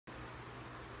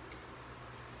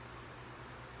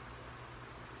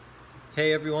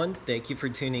Hey everyone, thank you for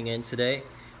tuning in today.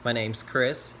 My name's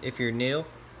Chris. If you're new,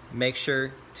 make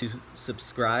sure to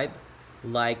subscribe,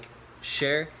 like,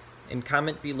 share, and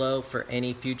comment below for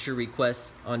any future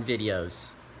requests on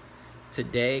videos.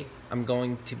 Today, I'm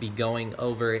going to be going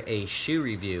over a shoe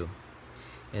review,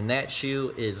 and that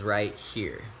shoe is right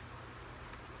here.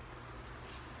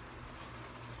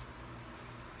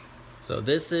 So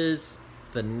this is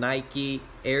the Nike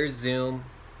Air Zoom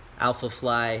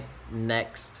Alphafly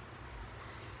Next.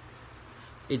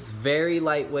 It's very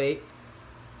lightweight.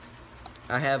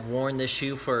 I have worn this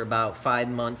shoe for about 5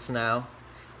 months now.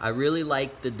 I really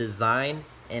like the design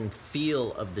and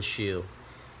feel of the shoe.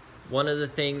 One of the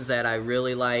things that I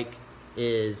really like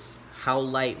is how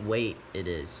lightweight it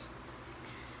is.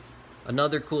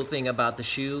 Another cool thing about the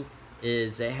shoe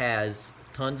is it has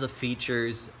tons of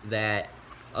features that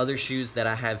other shoes that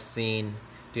I have seen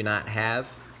do not have.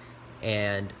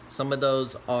 And some of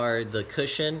those are the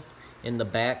cushion in the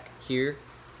back here,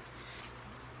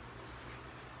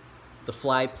 the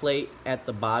fly plate at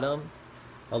the bottom,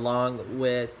 along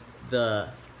with the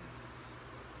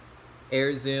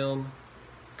Air Zoom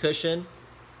cushion,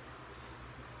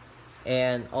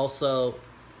 and also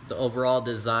the overall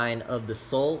design of the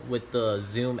sole with the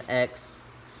Zoom X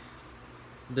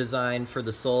design for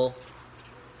the sole,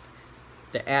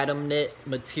 the Atom knit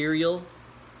material,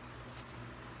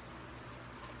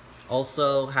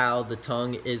 also how the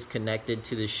tongue is connected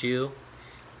to the shoe.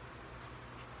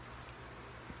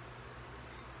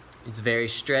 It's very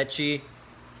stretchy.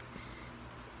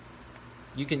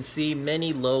 You can see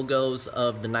many logos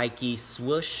of the Nike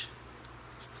swoosh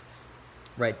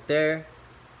right there,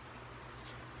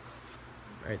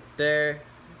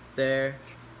 the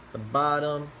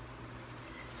bottom,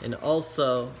 and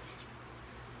also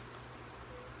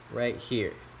right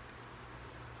here.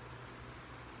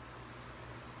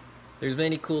 There's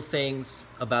many cool things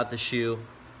about the shoe.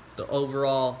 The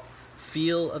overall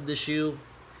feel of the shoe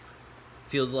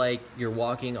feels like you're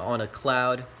walking on a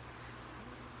cloud.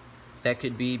 That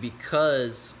could be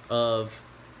because of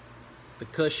the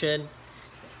cushion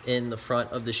in the front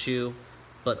of the shoe,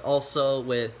 but also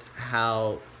with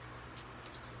how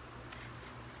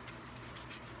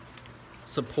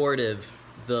supportive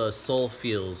the sole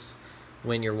feels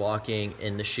when you're walking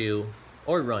in the shoe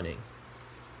or running.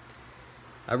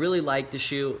 I really like the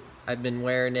shoe. I've been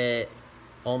wearing it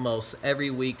almost every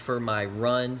week for my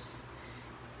runs.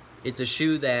 It's a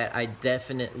shoe that I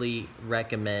definitely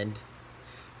recommend,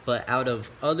 but out of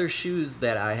other shoes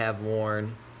that I have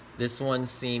worn, this one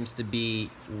seems to be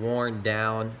worn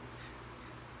down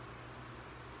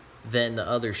than the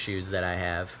other shoes that I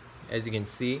have. As you can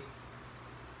see,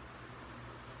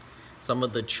 some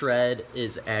of the tread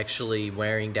is actually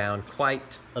wearing down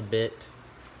quite a bit.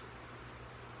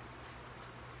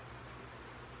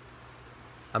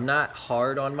 I'm not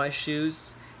hard on my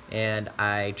shoes, and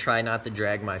I try not to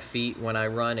drag my feet when I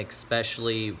run,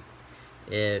 especially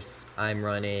if I'm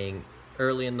running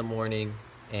early in the morning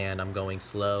and I'm going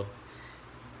slow.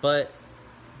 But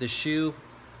the shoe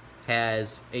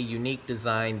has a unique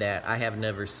design that I have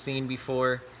never seen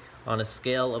before. On a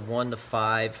scale of 1 to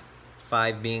 5,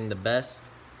 5 being the best,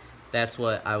 that's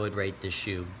what I would rate this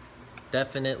shoe.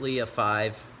 Definitely a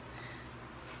 5.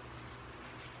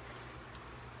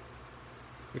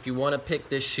 If you want to pick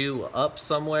this shoe up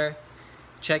somewhere,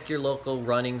 check your local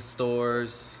running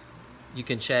stores. You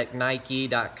can check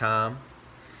Nike.com,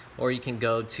 or you can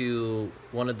go to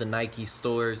one of the Nike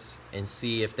stores and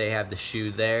see if they have the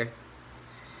shoe there.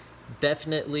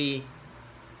 Definitely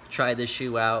try this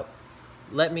shoe out.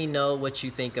 Let me know what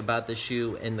you think about the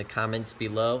shoe in the comments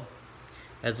below.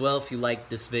 As well, if you like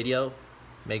this video,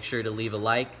 make sure to leave a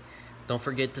like. Don't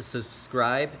forget to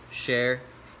subscribe, share,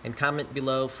 and comment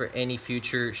below for any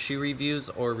future shoe reviews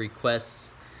or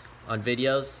requests on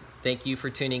videos. Thank you for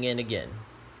tuning in again.